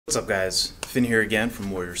What's up, guys? Finn here again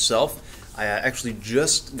from Warrior Self. I actually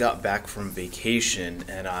just got back from vacation,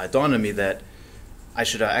 and it dawned on me that I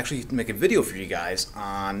should actually make a video for you guys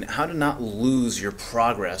on how to not lose your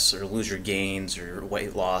progress or lose your gains or your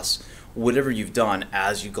weight loss, whatever you've done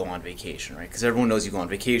as you go on vacation, right? Because everyone knows you go on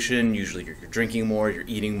vacation, usually you're drinking more, you're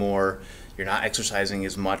eating more, you're not exercising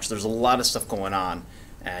as much. There's a lot of stuff going on,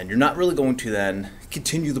 and you're not really going to then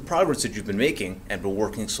continue the progress that you've been making and been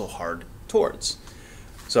working so hard towards.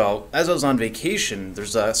 So as I was on vacation,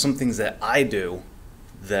 there's some things that I do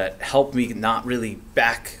that help me not really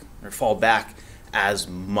fall back as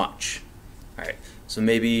much. All right, so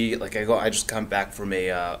maybe like I just come back from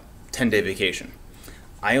a 10-day vacation.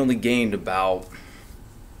 I only gained about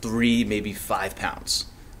 3, maybe 5 pounds.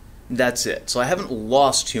 That's it. So I haven't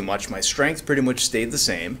lost too much. My strength pretty much stayed the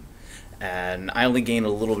same, and I only gained a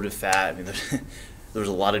little bit of fat. I mean, there's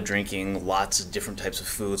a lot of drinking, lots of different types of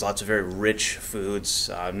foods, lots of very rich foods.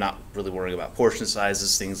 I'm not really worrying about portion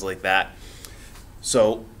sizes, things like that.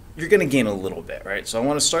 So you're going to gain a little bit, right? So I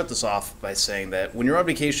want to start this off by saying that when you're on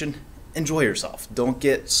vacation, enjoy yourself. Don't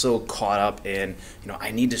get so caught up in,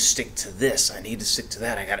 I need to stick to this, I need to stick to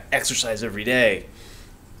that, I got to exercise every day.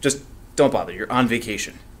 Just don't bother. You're on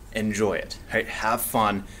vacation. Enjoy it, right? Have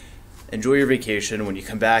fun. Enjoy your vacation. When you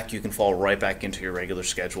come back, you can fall right back into your regular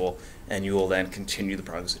schedule, and you will then continue the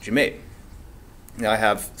progress that you made. Now, I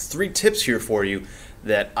have 3 tips here for you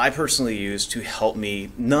that I personally use to help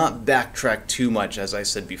me not backtrack too much. As I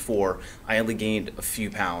said before, I only gained a few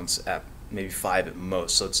pounds, at maybe 5 at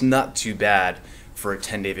most, so it's not too bad for a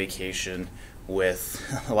 10-day vacation with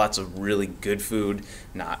lots of really good food,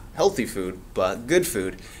 not healthy food, but good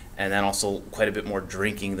food, and then also quite a bit more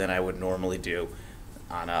drinking than I would normally do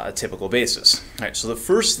on a typical basis. All right, so the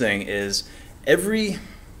first thing is every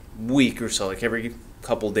week or so, like every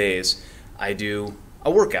couple days, I do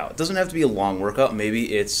a workout. It doesn't have to be a long workout.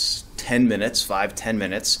 Maybe it's 10 minutes, 5-10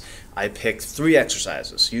 minutes. I pick 3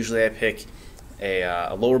 exercises. Usually I pick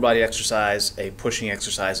a lower body exercise, a pushing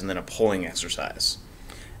exercise, and then a pulling exercise.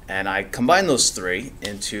 And I combine those 3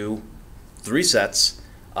 into 3 sets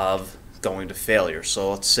of going to failure.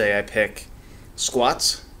 So let's say I pick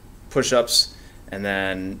squats, push-ups, and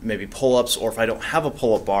then maybe pull-ups, or if I don't have a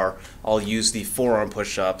pull-up bar, I'll use the forearm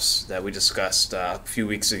push-ups that we discussed a few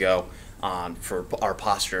weeks ago for our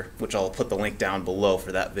posture, which I'll put the link down below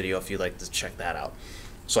for that video if you'd like to check that out.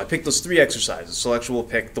 So I picked those 3 exercises. So actually we'll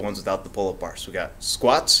pick the ones without the pull-up bar. So we got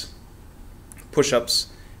squats, push-ups,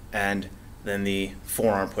 and then the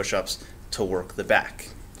forearm push-ups to work the back.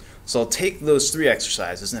 So I'll take those 3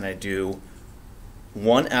 exercises and I do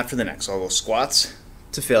one after the next. So I'll go squats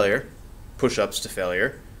to failure, push-ups to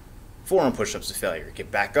failure, forearm push-ups to failure. Get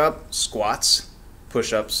back up, squats,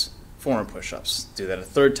 push-ups, forearm push-ups. Do that a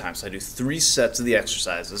 3rd time. So I do 3 sets of the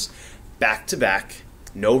exercises back to back,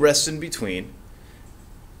 no rest in between.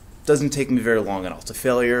 Doesn't take me very long at all. To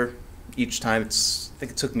failure, each time I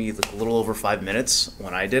think it took me like a little over 5 minutes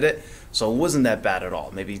when I did it. So it wasn't that bad at all.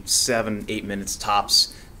 Maybe 7-8 minutes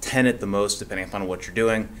tops, 10 at the most, depending upon what you're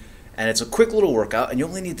doing. And it's a quick little workout, and you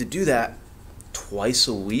only need to do that twice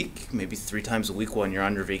a week, maybe 3 times a week when you're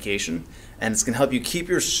on your vacation, and it's going to help you keep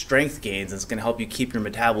your strength gains, and it's going to help you keep your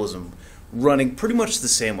metabolism running pretty much the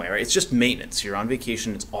same way, right? It's just maintenance. You're on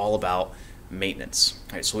vacation, it's all about maintenance.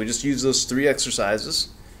 All right, so we just use those 3 exercises.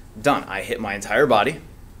 Done. I hit my entire body,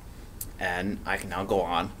 and I can now go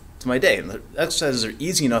on to my day. And the exercises are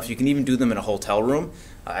easy enough, you can even do them in a hotel room.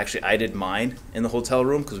 Actually, I did mine in the hotel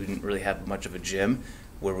room because we didn't really have much of a gym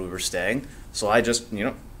where we were staying. So I just,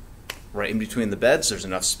 right in between the beds, there's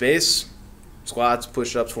enough space. Squats,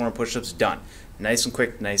 push-ups, forearm push-ups, done. Nice and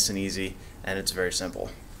quick, nice and easy, and it's very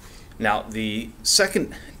simple. Now, the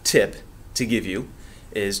second tip to give you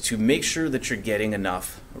is to make sure that you're getting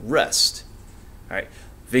enough rest. All right.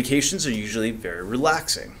 Vacations are usually very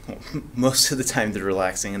relaxing. Well, most of the time they're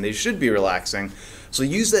relaxing, and they should be relaxing. So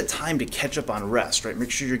use that time to catch up on rest, right?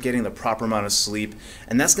 Make sure you're getting the proper amount of sleep,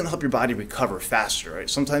 and that's going to help your body recover faster, right?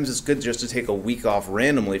 Sometimes it's good just to take a week off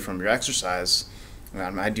randomly from your exercise.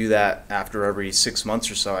 I do that after every 6 months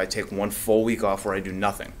or so. I take 1 full week off where I do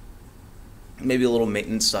nothing. Maybe a little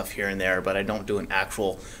maintenance stuff here and there, but I don't do an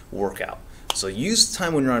actual workout. So use the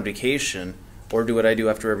time when you're on vacation, or do what I do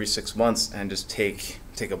after every 6 months and just take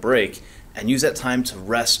a break and use that time to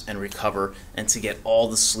rest and recover and to get all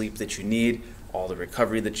the sleep that you need, all the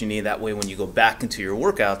recovery that you need. That way when you go back into your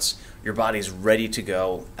workouts, your body's ready to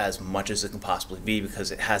go as much as it can possibly be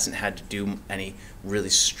because it hasn't had to do any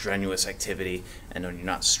really strenuous activity. And when you're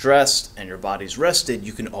not stressed and your body's rested,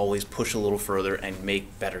 you can always push a little further and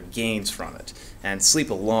make better gains from it. And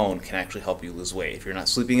sleep alone can actually help you lose weight. If you're not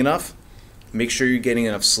sleeping enough, Make sure you're getting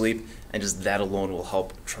enough sleep, and just that alone will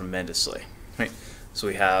help tremendously. Right? So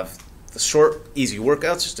we have the short, easy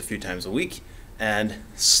workouts just a few times a week, and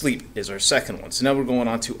sleep is our second one. So now we're going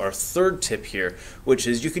on to our third tip here, which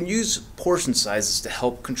is you can use portion sizes to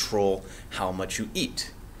help control how much you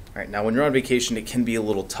eat. All right, now when you're on vacation, it can be a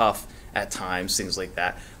little tough at times, things like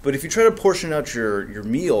that. But if you try to portion out your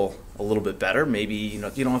meal a little bit better, maybe you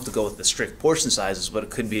don't have to go with the strict portion sizes, but it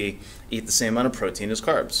could be eat the same amount of protein as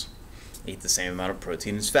carbs, eat the same amount of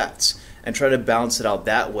protein as fats, and try to balance it out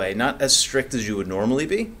that way. Not as strict as you would normally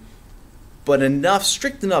be, but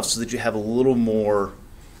strict enough so that you have a little more,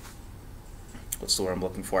 what's the word I'm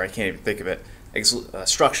looking for? I can't even think of it.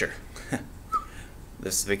 Structure.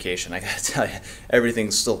 This vacation, I gotta tell you,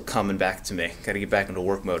 everything's still coming back to me. Gotta get back into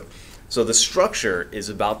work mode. So the structure is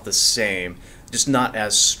about the same, just not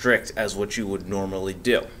as strict as what you would normally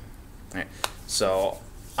do. Right? So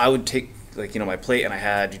I would take my plate,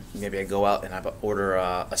 and maybe I go out and I order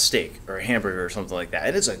a steak or a hamburger or something like that,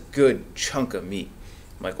 and it's a good chunk of meat.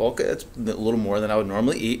 I'm like, okay, that's a little more than I would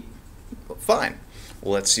normally eat, but fine.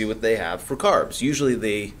 Well, let's see what they have for carbs. Usually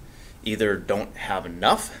they either don't have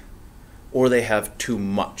enough or they have too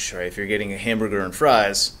much, right? If you're getting a hamburger and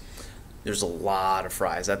fries, there's a lot of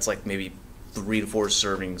fries. That's like maybe 3 to 4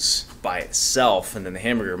 servings by itself, and then the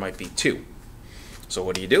hamburger might be 2. So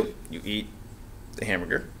what do? You eat the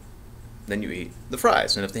hamburger, then you eat the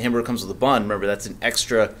fries. And if the hamburger comes with a bun, remember that's an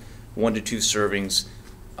extra 1 to 2 servings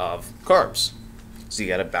of carbs. So you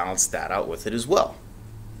got to balance that out with it as well.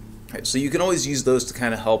 Right, so you can always use those to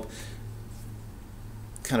kind of help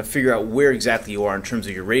figure out where exactly you are in terms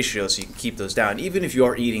of your ratio, so you can keep those down. Even if you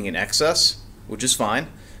are eating in excess, which is fine,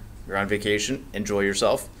 you're on vacation, enjoy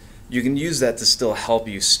yourself, you can use that to still help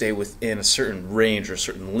you stay within a certain range or a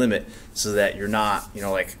certain limit, so that you're not,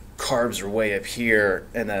 like carbs are way up here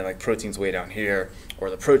and then like protein's way down here, or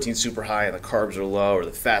the protein's super high and the carbs are low, or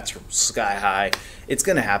the fats are sky high. It's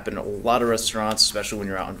going to happen. A lot of restaurants, especially when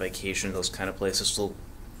you're out on vacation, those kind of places will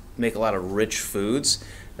make a lot of rich foods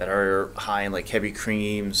that are high in like heavy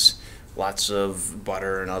creams, lots of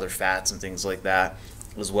butter and other fats and things like that,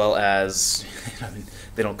 as well as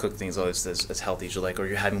they don't cook things always as healthy as you like, or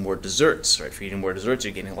you're having more desserts, right? If you're eating more desserts,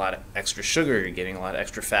 you're getting a lot of extra sugar, you're getting a lot of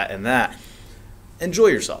extra fat in that. Enjoy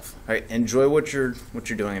yourself, right? Enjoy what you're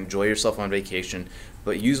doing. Enjoy yourself on vacation,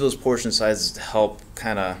 but use those portion sizes to help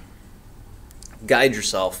kind of guide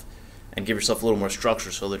yourself and give yourself a little more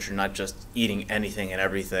structure, so that you're not just eating anything and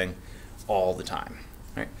everything all the time.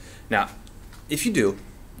 Right? Now, if you do,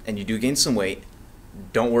 and you do gain some weight,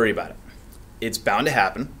 don't worry about it. It's bound to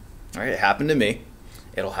happen. All right? It happened to me.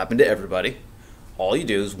 It'll happen to everybody. All you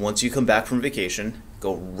do is, once you come back from vacation,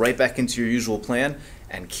 go right back into your usual plan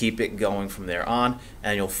and keep it going from there on,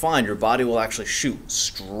 and you'll find your body will actually shoot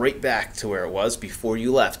straight back to where it was before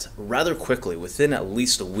you left rather quickly, within at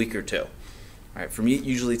least a week or two. All right, for me, it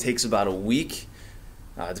usually takes about a week,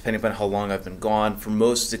 depending upon how long I've been gone. For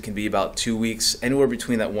most, it can be about 2 weeks. Anywhere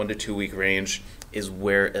between that 1 to 2 week range is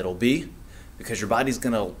where it'll be, because your body's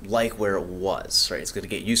going to like where it was, right? It's going to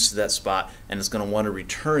get used to that spot, and it's going to want to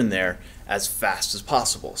return there as fast as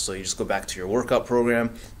possible. So you just go back to your workout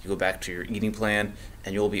program, you go back to your eating plan,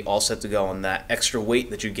 and you'll be all set to go. And that extra weight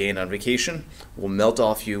that you gained on vacation will melt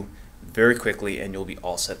off you very quickly, and you'll be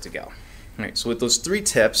all set to go. All right, so with those 3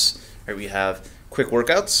 tips, right, we have quick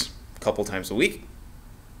workouts a couple times a week,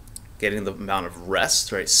 getting the amount of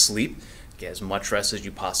rest, right, sleep, get as much rest as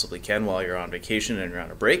you possibly can while you're on vacation and you're on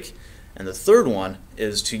a break. And the third one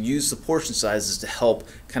is to use the portion sizes to help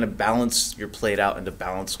kind of balance your plate out and to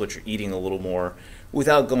balance what you're eating a little more,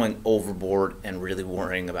 without going overboard and really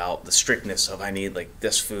worrying about the strictness of I need like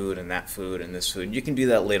this food and that food and this food. You can do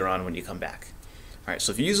that later on when you come back. All right,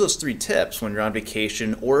 so if you use those 3 tips when you're on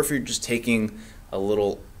vacation, or if you're just taking a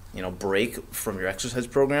little break from your exercise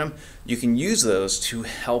program, you can use those to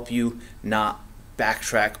help you not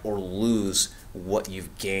backtrack or lose what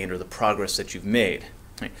you've gained or the progress that you've made.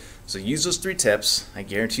 Right. So use those 3 tips. I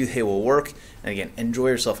guarantee you they will work. And again, enjoy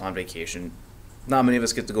yourself on vacation. Not many of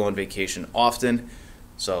us get to go on vacation often,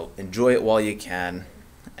 so enjoy it while you can,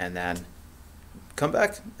 and then come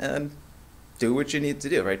back and do what you need to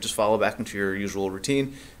do, right? Just follow back into your usual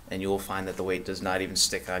routine, and you will find that the weight does not even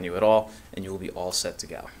stick on you at all, and you will be all set to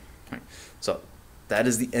go. Right. So that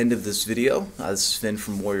is the end of this video. This is Finn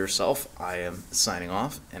from Warrior Self. I am signing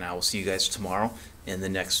off, and I will see you guys tomorrow in the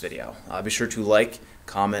next video. Be sure to like,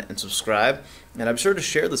 comment, and subscribe, and I'm sure to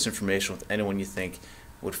share this information with anyone you think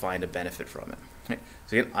would find a benefit from it. Right.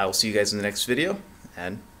 So again, I will see you guys in the next video,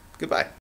 and goodbye.